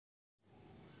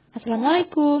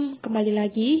Assalamualaikum, kembali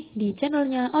lagi di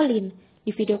channelnya Olin.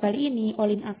 Di video kali ini,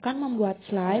 Olin akan membuat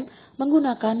slime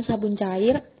menggunakan sabun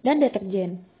cair dan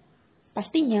deterjen.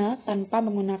 Pastinya tanpa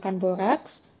menggunakan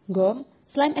boraks, gom,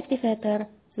 slime activator,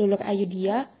 lulur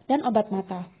Ayudya, dan obat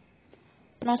mata.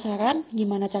 Penasaran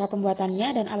gimana cara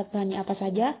pembuatannya dan alat bahannya apa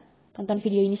saja? Tonton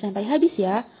video ini sampai habis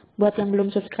ya. Buat yang belum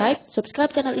subscribe,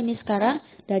 subscribe channel ini sekarang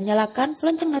dan nyalakan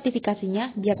lonceng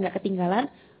notifikasinya biar nggak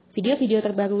ketinggalan video-video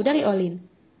terbaru dari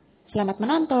Olin. Selamat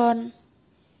menonton.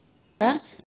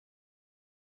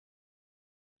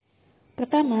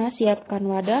 Pertama, siapkan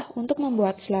wadah untuk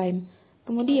membuat slime.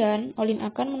 Kemudian, Olin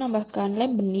akan menambahkan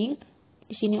lem bening.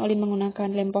 Di sini Olin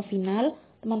menggunakan lem Povinal.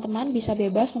 Teman-teman bisa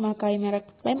bebas memakai merek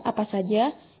lem apa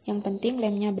saja, yang penting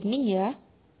lemnya bening ya.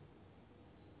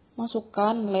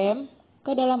 Masukkan lem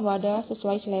ke dalam wadah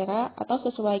sesuai selera atau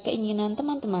sesuai keinginan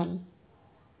teman-teman.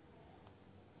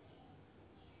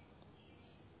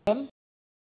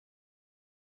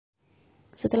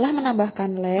 Setelah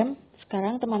menambahkan lem,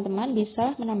 sekarang teman-teman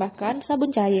bisa menambahkan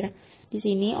sabun cair. Di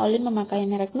sini Olin memakai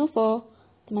merek Nuvo.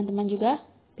 Teman-teman juga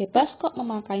bebas kok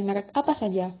memakai merek apa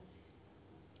saja.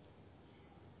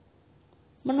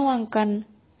 Menuangkan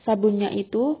sabunnya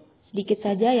itu sedikit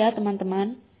saja ya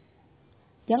teman-teman.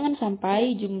 Jangan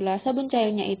sampai jumlah sabun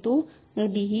cairnya itu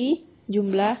melebihi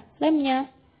jumlah lemnya.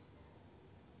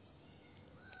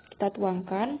 Kita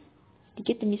tuangkan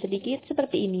sedikit demi sedikit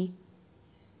seperti ini.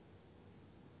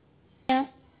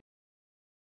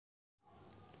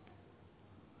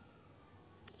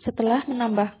 Setelah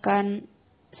menambahkan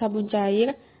sabun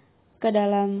cair ke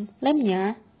dalam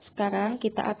lemnya, sekarang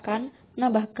kita akan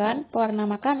menambahkan pewarna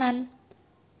makanan.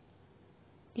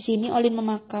 Di sini Olin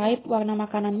memakai warna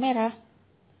makanan merah.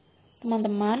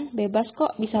 Teman-teman bebas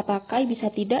kok bisa pakai, bisa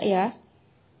tidak ya.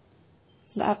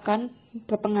 Nggak akan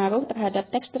berpengaruh terhadap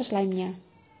tekstur slime-nya.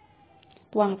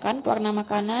 Tuangkan pewarna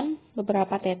makanan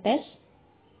beberapa tetes.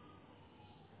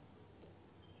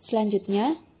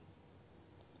 Selanjutnya,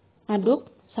 aduk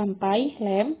sampai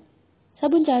lem,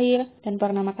 sabun cair, dan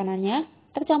pewarna makanannya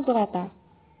tercampur rata.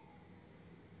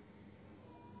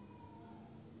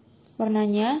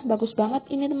 Warnanya bagus banget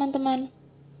ini teman-teman.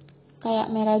 Kayak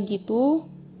merah gitu.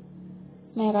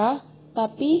 Merah,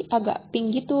 tapi agak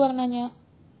pink gitu warnanya.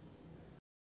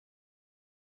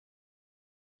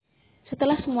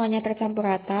 Setelah semuanya tercampur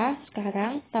rata,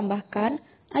 sekarang tambahkan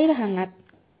air hangat.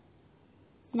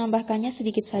 Menambahkannya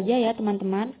sedikit saja ya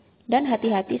teman-teman. Dan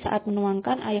hati-hati saat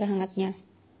menuangkan air hangatnya.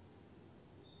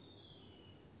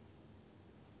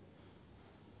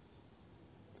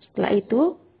 Setelah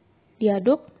itu,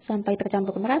 diaduk sampai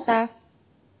tercampur merata.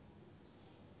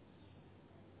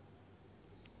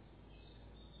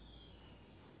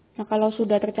 Nah, kalau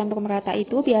sudah tercampur merata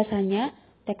itu biasanya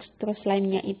tekstur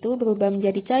slime-nya itu berubah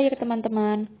menjadi cair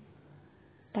teman-teman.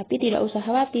 Tapi tidak usah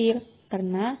khawatir,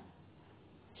 karena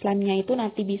slime-nya itu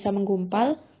nanti bisa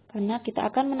menggumpal karena kita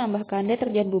akan menambahkan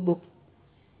deterjen bubuk.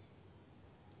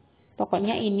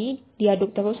 Pokoknya ini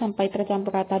diaduk terus sampai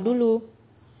tercampur rata dulu.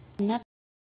 Nah,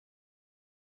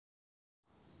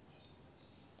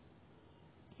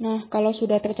 kalau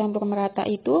sudah tercampur merata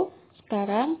itu,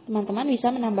 sekarang teman-teman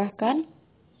bisa menambahkan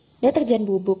deterjen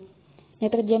bubuk.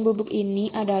 Deterjen bubuk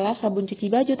ini adalah sabun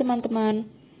cuci baju teman-teman.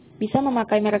 Bisa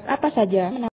memakai merek apa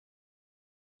saja.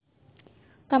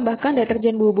 Tambahkan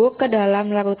deterjen bubuk ke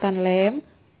dalam larutan lem,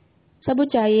 sabun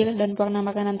cair, dan pewarna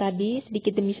makanan tadi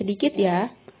sedikit demi sedikit ya,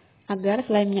 agar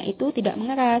slime-nya itu tidak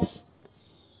mengeras.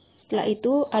 Setelah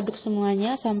itu, aduk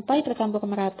semuanya sampai tercampur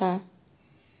merata.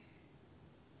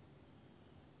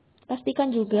 Pastikan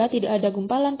juga tidak ada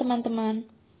gumpalan teman-teman.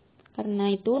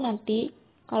 Karena itu nanti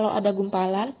kalau ada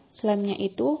gumpalan, slime-nya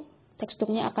itu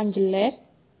teksturnya akan jelek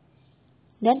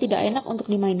dan tidak enak untuk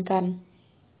dimainkan.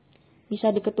 Bisa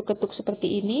diketuk-ketuk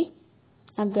seperti ini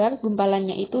agar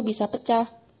gumpalannya itu bisa pecah.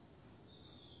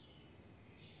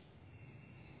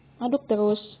 Aduk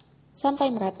terus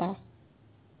sampai merata.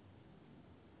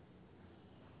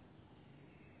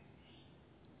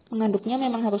 Mengaduknya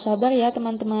memang harus sabar ya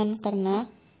teman-teman, karena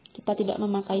kita tidak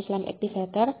memakai slime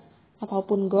activator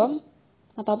ataupun gom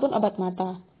ataupun obat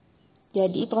mata.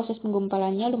 Jadi proses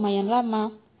penggumpalannya lumayan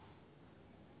lama.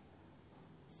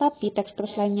 Tapi tekstur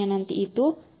slime-nya nanti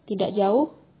itu tidak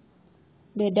jauh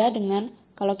beda dengan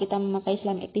kalau kita memakai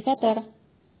slime activator.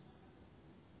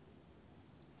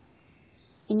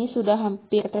 Ini sudah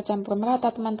hampir tercampur merata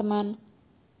teman-teman.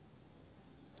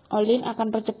 Olin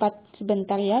akan percepat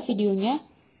sebentar ya videonya,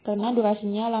 karena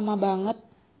durasinya lama banget.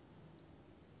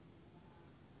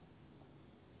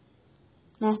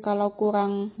 Nah, kalau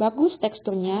kurang bagus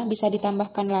teksturnya, bisa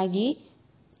ditambahkan lagi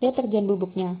deterjen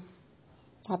bubuknya.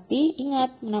 Tapi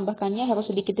ingat, menambahkannya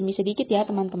harus sedikit demi sedikit ya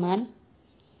teman-teman.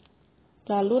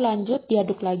 Lalu lanjut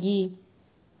diaduk lagi.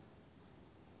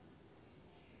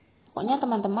 Pokoknya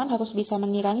teman-teman harus bisa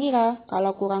mengira-ngira.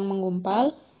 Kalau kurang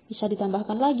menggumpal, bisa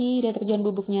ditambahkan lagi deterjen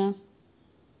bubuknya.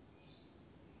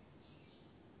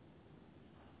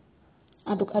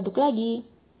 Aduk-aduk lagi.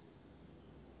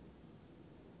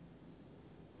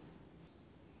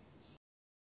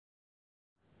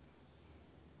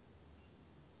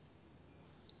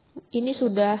 Ini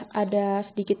sudah ada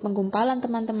sedikit penggumpalan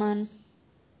teman-teman.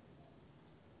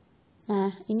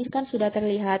 Nah, ini kan sudah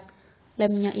terlihat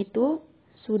lemnya itu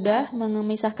sudah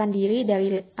memisahkan diri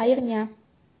dari airnya.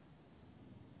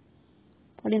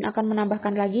 Olin akan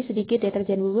menambahkan lagi sedikit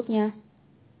deterjen bubuknya.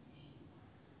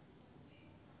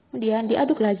 Kemudian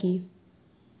diaduk lagi.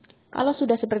 Kalau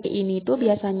sudah seperti ini tuh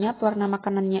biasanya pewarna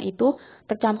makanannya itu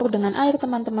tercampur dengan air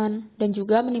teman-teman. Dan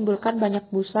juga menimbulkan banyak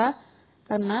busa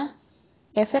karena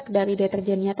efek dari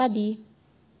deterjennya tadi.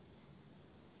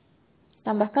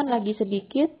 Tambahkan lagi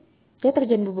sedikit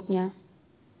deterjen bubuknya.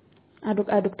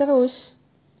 Aduk-aduk terus.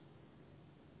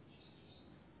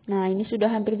 Nah, ini sudah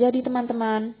hampir jadi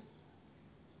teman-teman.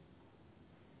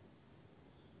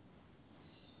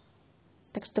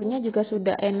 Teksturnya juga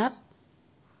sudah enak.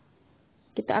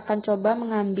 Kita akan coba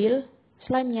mengambil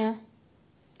slime-nya.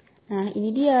 Nah, ini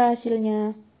dia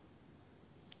hasilnya.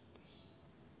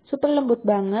 Super lembut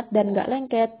banget dan gak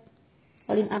lengket.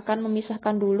 Olin akan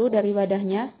memisahkan dulu dari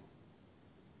wadahnya.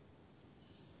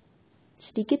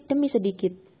 Sedikit demi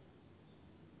sedikit.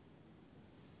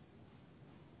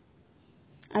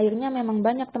 Airnya memang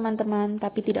banyak teman-teman,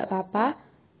 tapi tidak apa-apa.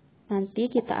 Nanti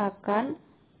kita akan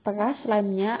peras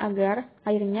slime-nya agar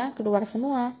airnya keluar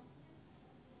semua.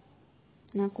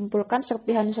 Nah, kumpulkan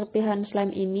serpihan-serpihan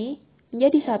slime ini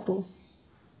menjadi satu.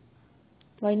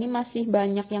 Wah, ini masih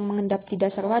banyak yang mengendap di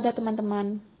dasar wadah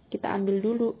teman-teman. Kita ambil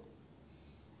dulu.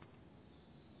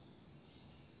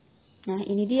 Nah,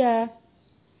 ini dia.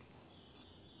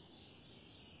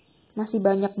 Masih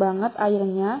banyak banget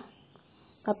airnya.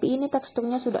 Tapi ini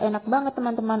teksturnya sudah enak banget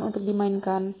teman-teman untuk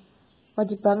dimainkan.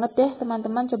 Wajib banget deh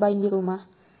teman-teman cobain di rumah.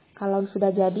 Kalau sudah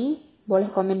jadi,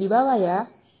 boleh komen di bawah ya.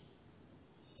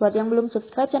 Buat yang belum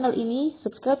subscribe channel ini,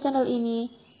 subscribe channel ini.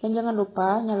 Dan jangan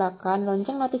lupa nyalakan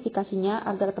lonceng notifikasinya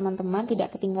agar teman-teman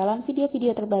tidak ketinggalan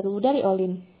video-video terbaru dari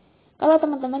Olin. Kalau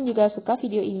teman-teman juga suka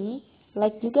video ini,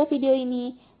 like juga video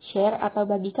ini, share atau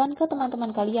bagikan ke teman-teman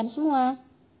kalian semua.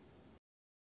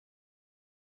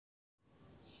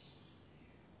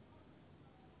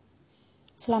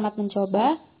 Selamat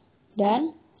mencoba,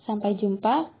 dan sampai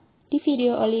jumpa di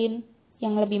video Olin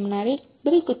yang lebih menarik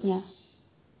berikutnya.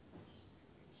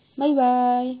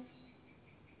 Bye-bye.